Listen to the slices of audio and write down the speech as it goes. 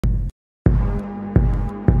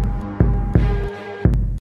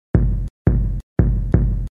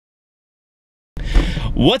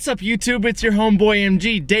What's up YouTube, it's your homeboy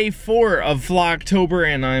MG, day 4 of Vlogtober,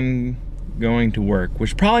 and I'm going to work,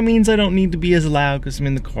 which probably means I don't need to be as loud because I'm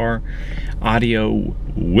in the car. Audio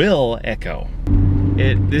will echo.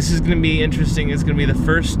 This is gonna be interesting. It's gonna be the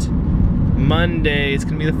first Monday, it's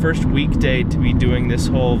gonna be the first weekday to be doing this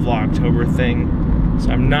whole Vlogtober thing.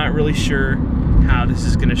 So I'm not really sure how this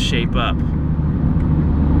is gonna shape up.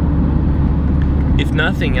 If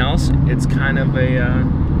nothing else, it's kind of a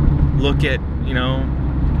look at, you know,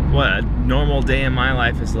 what a normal day in my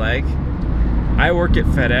life is like. I work at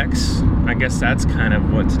FedEx. I guess that's kind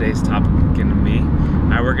of what today's topic is gonna be.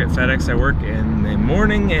 I work at FedEx. I work in the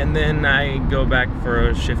morning and then I go back for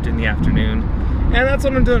a shift in the afternoon. And that's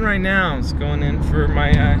what I'm doing right now. It's going in for my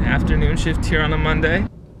afternoon shift here on a Monday.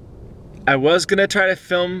 I was gonna try to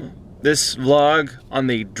film this vlog on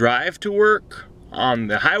the drive to work, on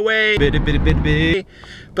the highway,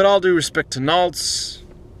 but all due respect to Naltz,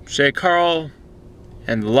 Shay Carl,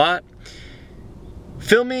 and the lot.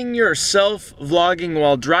 Filming yourself vlogging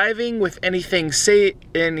while driving with anything say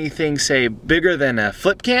bigger than a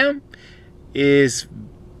flip cam is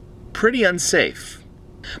pretty unsafe.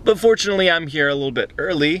 But fortunately I'm here a little bit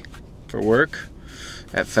early for work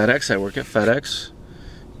at FedEx. I work at FedEx,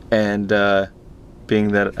 and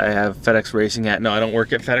being that I have FedEx Racing hat, no, I don't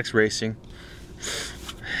work at FedEx Racing.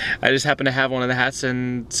 I just happen to have one of the hats,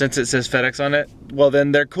 and since it says FedEx on it, well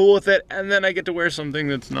then they're cool with it, and then I get to wear something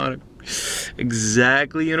that's not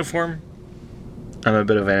exactly uniform. I'm a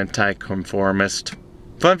bit of an anti-conformist.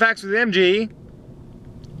 Fun facts with MG.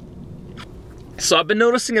 So I've been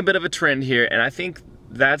noticing a bit of a trend here, and I think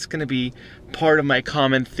that's gonna be part of my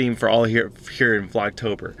common theme for all here in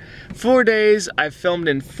Vlogtober. 4 days, I've filmed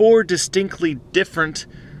in 4 distinctly different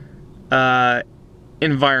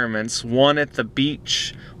environments. One at the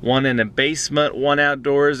beach, one in a basement, one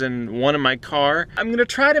outdoors, and one in my car. I'm gonna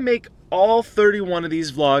try to make all 31 of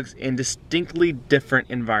these vlogs in distinctly different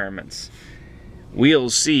environments. We'll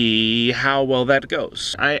see how well that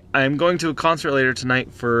goes. I'm going to a concert later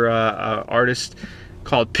tonight for an artist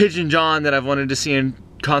called Pigeon John that I've wanted to see in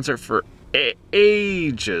concert for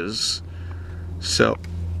ages. So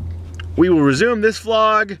we will resume this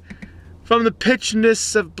vlog from the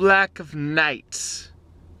pitchness of black of night.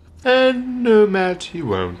 And no, Matt, he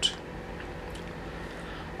won't.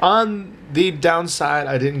 On the downside,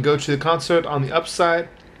 I didn't go to the concert. On the upside,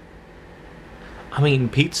 I'm eating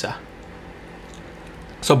pizza.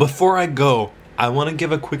 So before I go, I want to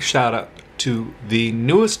give a quick shout out to the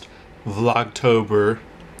newest Vlogtober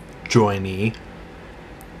joinee,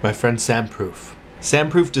 my friend Sam Proof.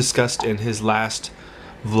 Sam Proof discussed in his last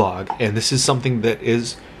vlog, and this is something that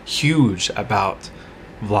is huge about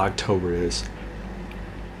Vlogtober, is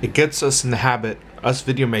it gets us in the habit, us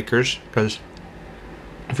video makers, because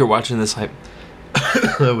if you're watching this, I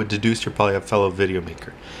would deduce you're probably a fellow video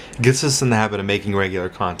maker. It gets us in the habit of making regular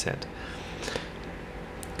content.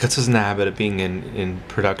 It gets us in the habit of being in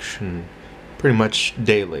production pretty much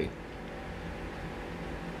daily.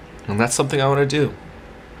 And that's something I want to do.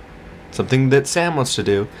 Something that Sam wants to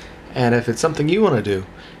do. And if it's something you want to do,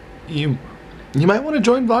 you might want to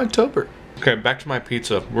join Vlogtober. Okay, back to my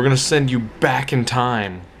pizza. We're gonna send you back in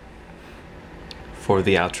time for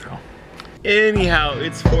the outro. Anyhow,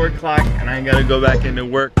 it's 4 o'clock and I gotta go back into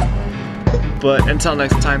work. But until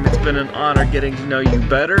next time, it's been an honor getting to know you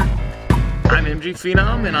better. I'm MG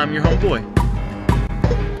Phenom and I'm your homeboy.